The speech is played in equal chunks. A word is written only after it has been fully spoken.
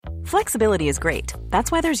Flexibility is great.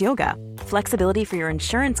 That's why there's yoga. Flexibility for your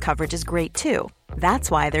insurance coverage is great too. That's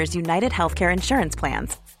why there's United Healthcare Insurance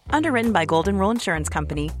Plans. Underwritten by Golden Rule Insurance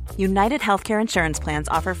Company, United Healthcare Insurance Plans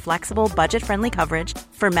offer flexible, budget-friendly coverage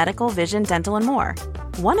for medical, vision, dental, and more.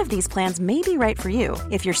 One of these plans may be right for you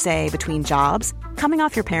if you're, say, between jobs, coming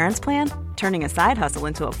off your parents' plan, turning a side hustle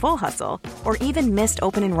into a full hustle, or even missed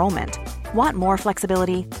open enrollment. Want more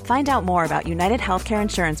flexibility? Find out more about United Healthcare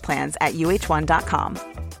Insurance Plans at uh1.com.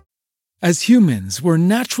 As humans, we're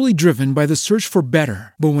naturally driven by the search for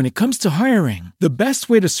better. But when it comes to hiring, the best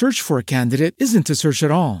way to search for a candidate isn't to search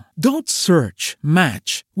at all. Don't search,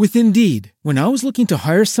 match with Indeed. When I was looking to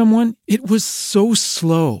hire someone, it was so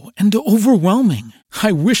slow and overwhelming.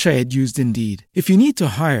 I wish I had used Indeed. If you need to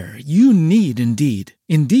hire, you need Indeed.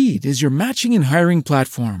 Indeed is your matching and hiring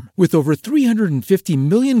platform with over 350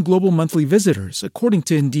 million global monthly visitors, according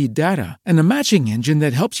to Indeed data, and a matching engine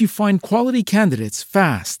that helps you find quality candidates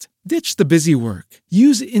fast. Ditch the busy work.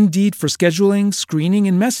 Use Indeed for scheduling, screening,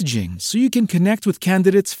 and messaging so you can connect with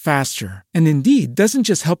candidates faster. And Indeed doesn't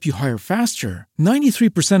just help you hire faster.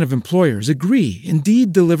 93% of employers agree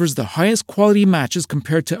Indeed delivers the highest quality matches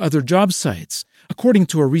compared to other job sites, according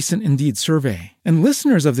to a recent Indeed survey. And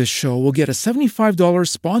listeners of this show will get a $75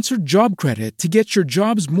 sponsored job credit to get your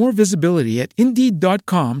jobs more visibility at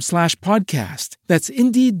Indeed.com/podcast. That's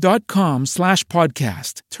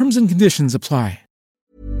Indeed.com/podcast. Terms and conditions apply.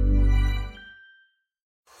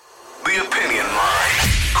 The Opinion Line.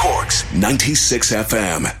 Cork's 96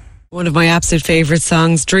 FM. One of my absolute favourite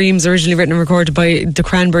songs, Dreams, originally written and recorded by the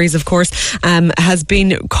Cranberries, of course, has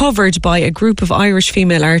been covered by a group of Irish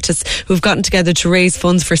female artists who've gotten together to raise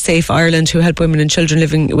funds for Safe Ireland, who help women and children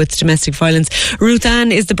living with domestic violence. Ruth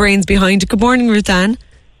Ann is the brains behind it. Good morning, Ruth Ann.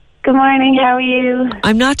 Good morning, how are you?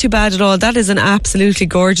 I'm not too bad at all. That is an absolutely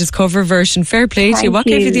gorgeous cover version. Fair play to you. What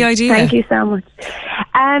gave you the idea? Thank you so much.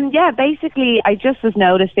 Basically, I just was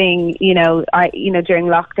noticing, during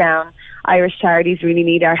lockdown, Irish charities really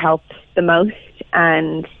need our help the most.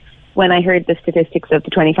 And when I heard the statistics of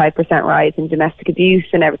the 25% rise in domestic abuse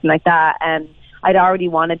and everything like that, I'd already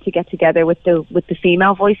wanted to get together with the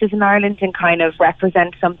female voices in Ireland and kind of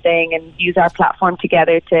represent something and use our platform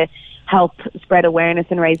together to help spread awareness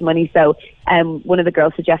and raise money. So one of the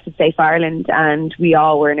girls suggested Safe Ireland, and we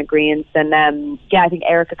all were in agreement. And I think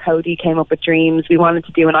Erica Cody came up with Dreams. We wanted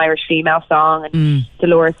to do an Irish female song, and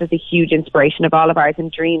Dolores is a huge inspiration of all of ours,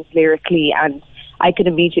 and Dreams lyrically, and I could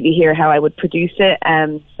immediately hear how I would produce it.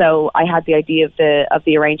 So I had the idea of the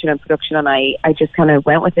arrangement and production, and I just kind of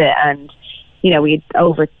went with it. And we had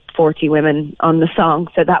over 40 women on the song,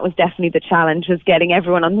 so that was definitely the challenge, was getting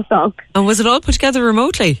everyone on the song. And was it all put together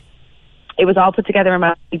remotely? It was all put together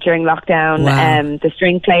remotely during lockdown. Wow. The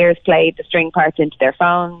string players played the string parts into their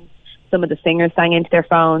phones. Some of the singers sang into their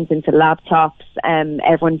phones, into laptops.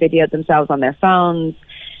 Everyone videoed themselves on their phones.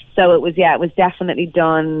 So it was definitely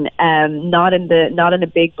done, not in a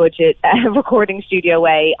big budget recording studio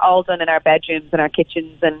way, all done in our bedrooms and our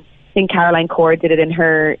kitchens. And I think Caroline Cord did it in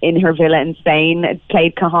her villa in Spain. It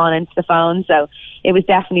played Cajon into the phone. So it was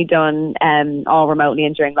definitely done all remotely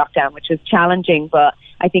and during lockdown, which was challenging, but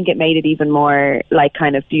I think it made it even more like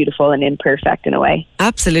kind of beautiful and imperfect in a way.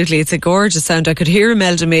 Absolutely. It's a gorgeous sound. I could hear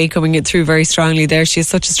Imelda May coming in through very strongly there. She has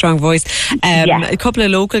such a strong voice. A couple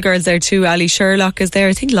of local girls there too. Ali Sherlock is there.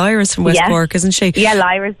 I think Lyra's from West Cork, isn't she? Yeah,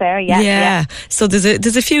 Lyra's there. Yeah. So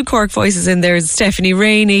there's a few Cork voices in there. There's Stephanie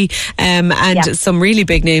Rainey and some really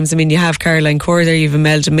big names. I mean, you have Caroline Cord there, you have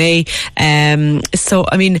Imelda May. So,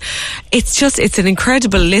 I mean, it's an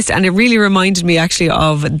incredible list, and it really reminded me actually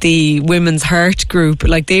of the Women's Heart group.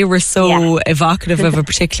 Like, they were so evocative of a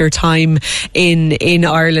particular time in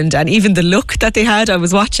Ireland, and even the look that they had. I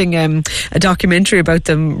was watching a documentary about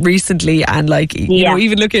them recently, and you know,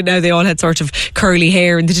 even looking now, they all had sort of curly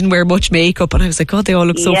hair and they didn't wear much makeup, and I was like, God, they all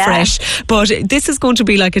look so fresh. But this is going to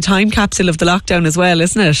be like a time capsule of the lockdown as well,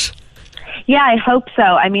 isn't it? Yeah, I hope so.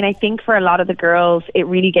 I mean, I think for a lot of the girls, it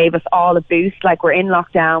really gave us all a boost. Like, we're in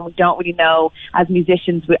lockdown. We don't really know, as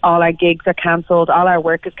musicians, all our gigs are cancelled, all our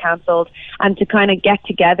work is cancelled. And to kind of get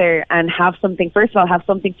together and have something, first of all, have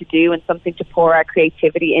something to do and something to pour our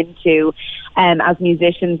creativity into as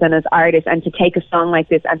musicians and as artists, and to take a song like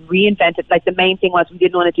this and reinvent it. Like, the main thing was we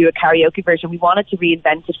didn't want to do a karaoke version. We wanted to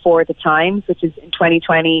reinvent it for the times, which is in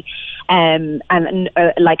 2020, and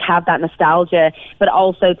have that nostalgia, but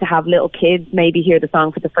also to have little kids maybe hearing the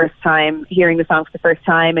song for the first time,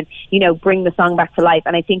 and, you know, bring the song back to life.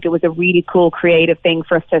 And I think it was a really cool creative thing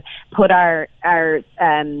for us to put our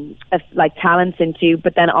talents into,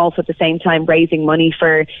 but then also at the same time raising money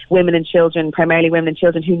for women and children, primarily women and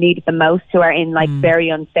children who need it the most, who are in very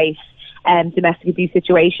unsafe domestic abuse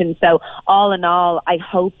situations. So all in all, I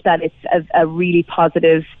hope that it's a really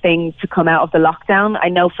positive thing to come out of the lockdown. I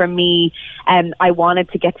know for me, I wanted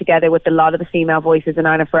to get together with a lot of the female voices in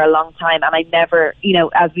Ireland for a long time, and I never,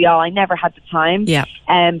 I never had the time. Yeah.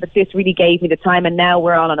 But this really gave me the time, and now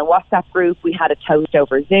we're all on a WhatsApp group. We had a toast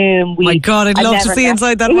over Zoom. My God, I'd love to see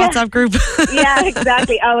inside that WhatsApp group. Yeah,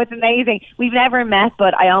 exactly. Oh, it's amazing. We've never met,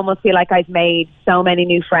 but I almost feel like I've made so many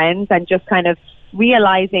new friends, and just kind of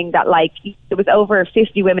realizing that like there was over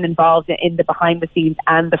 50 women involved in the behind the scenes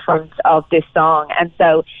and the front of this song. And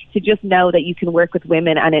so to just know that you can work with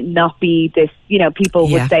women and it not be this, people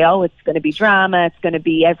would say, oh, it's going to be drama, it's going to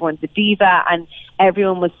be everyone's a diva, and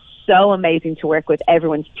everyone was so amazing to work with.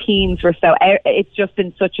 Everyone's teams were it's just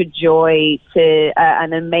been such a joy to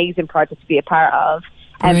an amazing project to be a part of.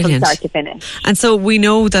 From start to finish. And so we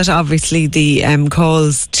know that obviously the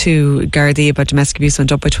calls to Gardaí about domestic abuse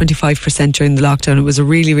went up by 25% during the lockdown. It was a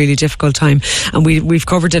really, really difficult time, and we've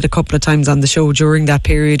covered it a couple of times on the show during that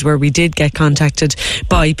period where we did get contacted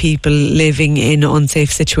by people living in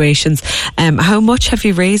unsafe situations. How much have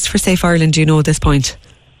you raised for Safe Ireland, do you know at this point?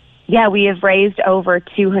 Yeah, we have raised over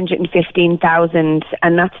 215,000,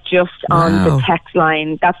 and that's just on the text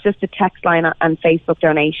line. That's just a text line and Facebook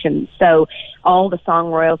donations. So all the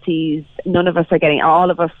song royalties, none of us are getting, all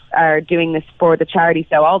of us are doing this for the charity.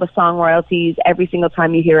 So all the song royalties, every single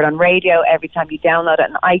time you hear it on radio, every time you download it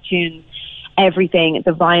on iTunes, everything,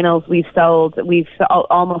 the vinyls we've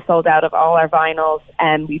almost sold out of all our vinyls,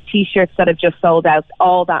 and we've t-shirts that have just sold out.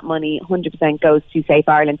 All that money 100% goes to Safe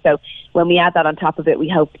Ireland. So when we add that on top of it, we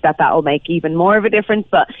hope that will make even more of a difference.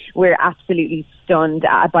 But we're absolutely stunned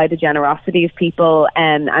by the generosity of people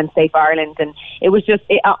and Safe Ireland. And it was just,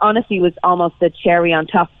 it honestly was almost the cherry on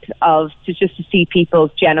top of to see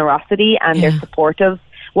people's generosity and their support of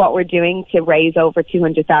what we're doing to raise over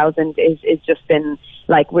 200,000 is just been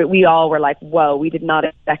like, we all were like, whoa, we did not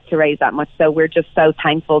expect to raise that much. So we're just so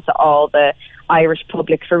thankful to all the Irish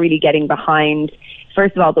public for really getting behind,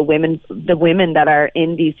 first of all, the women that are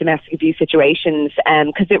in these domestic abuse situations,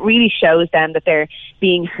 because it really shows them that they're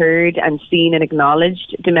being heard and seen and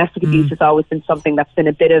acknowledged. Domestic abuse has always been something that's been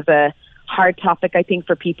a bit of a hard topic, I think,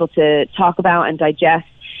 for people to talk about and digest.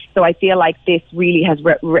 So I feel like this really has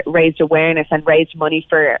raised awareness and raised money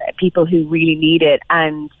for people who really need it.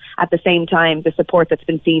 And at the same time, the support that's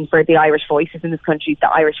been seen for the Irish voices in this country, the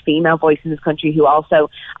Irish female voices in this country who also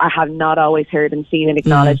have not always heard and seen and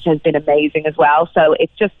acknowledged, has been amazing as well. So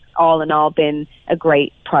it's just all in all been a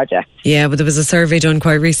great project. Yeah, but there was a survey done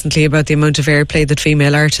quite recently about the amount of airplay that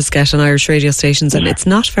female artists get on Irish radio stations, and it's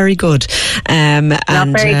not very good. Not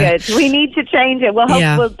very good. We need to change it. Well,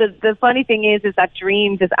 the funny thing is that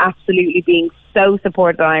Dreams is absolutely being so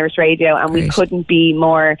supported on Irish radio, and we couldn't be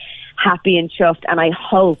more happy and chuffed. And I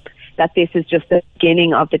hope that this is just the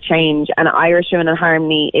beginning of the change. And Irish Women in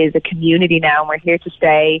Harmony is a community now, and we're here to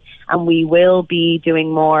stay, and we will be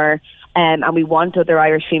doing more. And we want other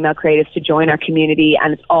Irish female creatives to join our community,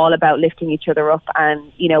 and it's all about lifting each other up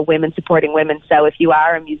and, women supporting women. So if you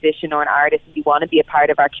are a musician or an artist and you want to be a part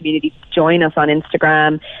of our community, join us on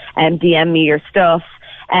Instagram and DM me your stuff.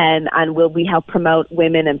 And we help promote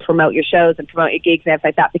women and promote your shows and promote your gigs and everything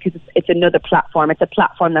like that, because it's another platform. It's a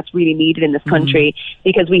platform that's really needed in this country,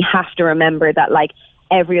 because we have to remember that, like,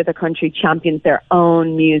 every other country champions their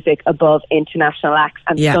own music above international acts.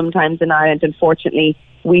 And sometimes in Ireland, unfortunately,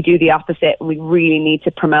 we do the opposite. We really need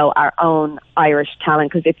to promote our own Irish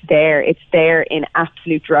talent, because it's there in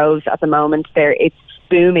absolute droves at the moment. It's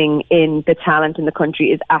booming in the talent in the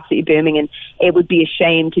country is absolutely booming, and it would be a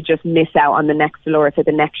shame to just miss out on the next Dolores or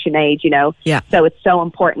the next Sinead, So it's so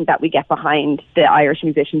important that we get behind the Irish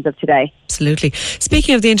musicians of today. Absolutely.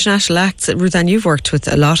 Speaking of the international acts, Ruth-Anne, you've worked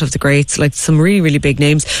with a lot of the greats, like some really, really big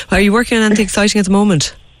names. Are you working on anything exciting at the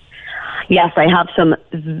moment? Yes, I have some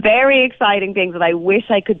very exciting things that I wish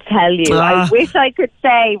I could tell you. I wish I could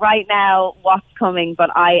say right now what's coming, but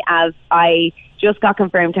I just got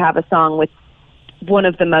confirmed to have a song with one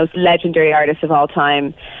of the most legendary artists of all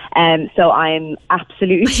time. So I'm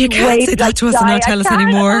absolutely... You can't say that to us and not tell us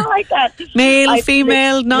anymore. Male,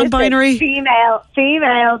 female, non-binary?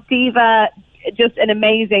 Female, diva... Just an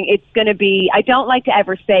amazing, it's going to be, I don't like to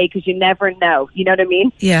ever say because you never know, you know what I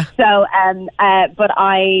mean? Yeah. So, but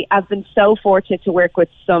I've been so fortunate to work with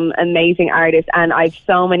some amazing artists, and I've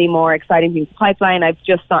so many more exciting things in the pipeline. I've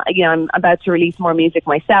just thought, I'm about to release more music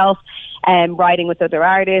myself, writing with other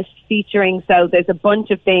artists, featuring, so there's a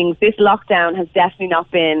bunch of things. This lockdown has definitely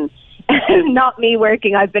not been, not me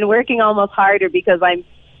working. I've been working almost harder because I'm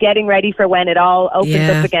getting ready for when it all opens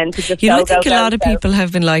up again to just I think a lot of people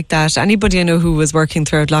have been like that. Anybody I know who was working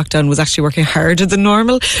throughout lockdown was actually working harder than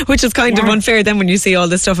normal, which is kind of unfair then when you see all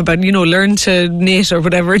this stuff about, learn to knit or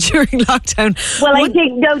whatever during lockdown. Well, I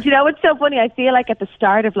think, do you know what's so funny? I feel like at the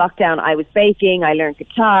start of lockdown, I was baking, I learned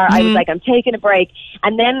guitar, I was like, I'm taking a break.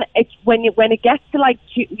 And then it's when it gets to like,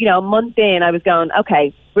 a month in, I was going,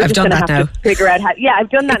 okay, we're just going to have to figure out how. Yeah, I've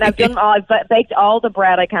done that. And I've baked all the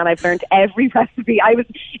bread I can. I've learned every recipe. I was,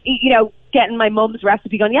 getting my mum's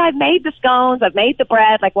recipe going, I've made the scones, I've made the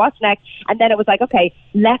bread, like what's next? And then it was like, okay,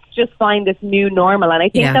 let's just find this new normal. And I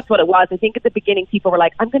think that's what it was. I think at the beginning people were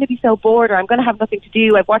like, I'm going to be so bored, or I'm going to have nothing to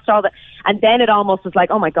do. I've watched all the, and then it almost was like,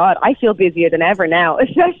 oh my God, I feel busier than ever now,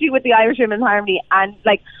 especially with the Irish Women in Harmony. And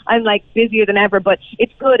like, I'm like busier than ever, but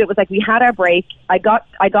it's good. It was like, we had our break. I got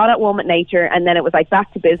at home at nature, and then it was like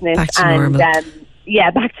back to business. Back to normal.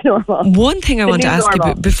 Back to normal. One thing I want to ask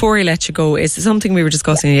you before I let you go is something we were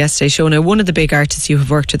discussing in yesterday's show. Now, one of the big artists you have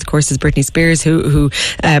worked with, of course, is Britney Spears, who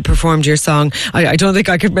performed your song. I don't think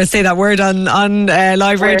I could say that word on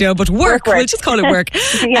live radio, but work. We'll just call it work.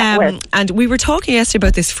 Work. And we were talking yesterday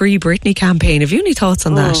about this Free Britney campaign. Have you any thoughts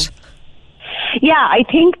on that? Yeah, I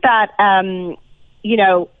think that,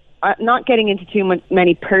 not getting into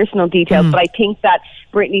many personal details, but I think that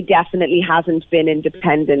Britney definitely hasn't been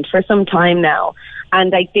independent for some time now.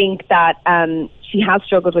 And I think that she has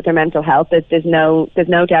struggled with her mental health. There's no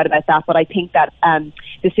doubt about that. But I think that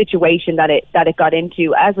the situation that it got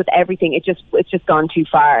into, as with everything, it's just gone too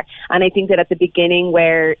far. And I think that at the beginning,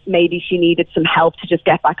 where maybe she needed some help to just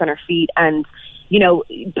get back on her feet and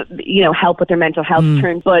help with her mental health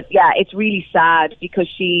turn. But yeah, it's really sad because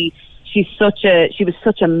she was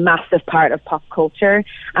such a massive part of pop culture,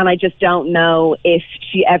 and I just don't know if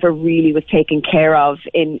she ever really was taken care of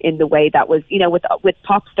in the way that was, with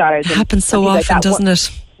pop stars. It happens so often, doesn't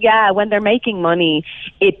it? Yeah, when they're making money,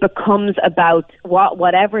 it becomes about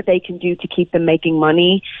whatever they can do to keep them making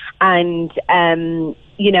money. And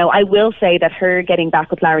I will say that her getting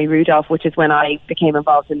back with Larry Rudolph, which is when I became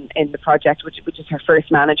involved in the project, which is her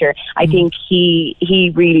first manager, I think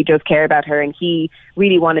he really does care about her, and he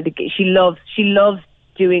really wanted to. She loves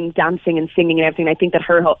doing dancing and singing and everything. I think that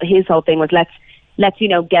his whole thing was let's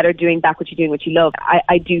get her doing back what she's doing, what she loves.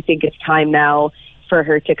 I do think it's time now for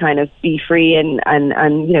her to kind of be free and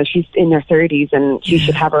she's in her 30s and she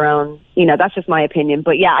should have her own. That's just my opinion.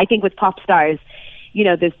 But yeah, I think with pop stars,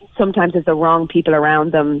 there's sometimes the wrong people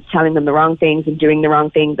around them telling them the wrong things and doing the wrong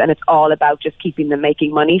things, and it's all about just keeping them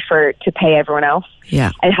making money to pay everyone else.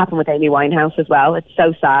 Yeah, it happened with Amy Winehouse as well. It's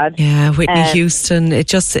so sad. Yeah, Whitney Houston. It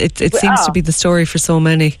seems to be the story for so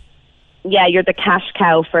many. Yeah, you're the cash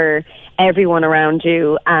cow for everyone around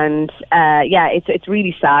you, and it's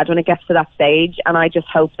really sad when it gets to that stage. And I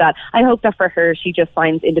hope that for her, she just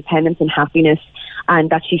finds independence and happiness, and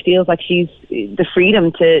that she feels like she's the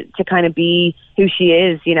freedom to kind of be who she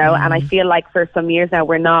is, And I feel like for some years now,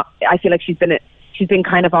 I feel like she's been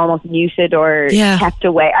kind of almost muted or kept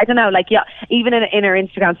away. I don't know, even in her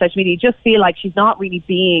Instagram, social media, you just feel like she's not really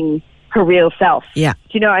being her real self. Yeah. Do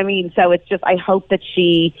you know what I mean? So it's just, I hope that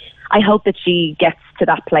she gets to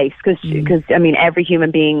that place, because every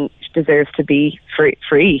human being deserves to be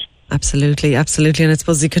free. Absolutely. And I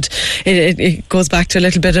suppose it goes back to a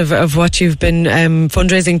little bit of what you've been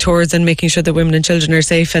fundraising towards and making sure that women and children are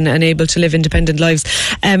safe and able to live independent lives.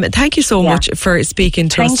 Thank you so much for speaking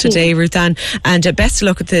to us today, Ruth Ann. And best of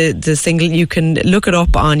luck with the single. You can look it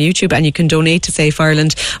up on YouTube, and you can donate to Safe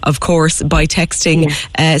Ireland, of course, by texting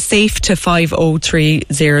SAFE to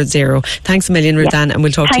 50300. Thanks a million, Ruth Ann, and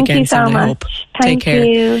we'll talk to you again soon, I hope. Take care.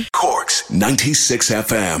 You. Cork's 96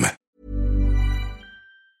 FM.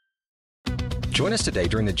 Join us today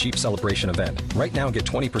during the Jeep Celebration event. Right now, get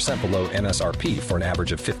 20% below MSRP for an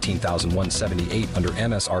average of $15,178 under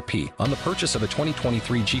MSRP on the purchase of a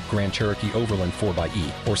 2023 Jeep Grand Cherokee Overland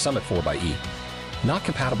 4xE or Summit 4xE. Not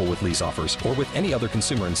compatible with lease offers or with any other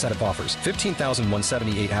consumer incentive offers.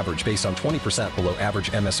 $15,178 average based on 20% below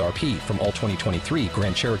average MSRP from all 2023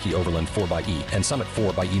 Grand Cherokee Overland 4xE and Summit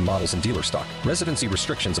 4xE models in dealer stock. Residency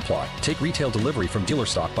restrictions apply. Take retail delivery from dealer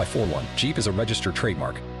stock by 4/1. Jeep is a registered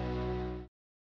trademark.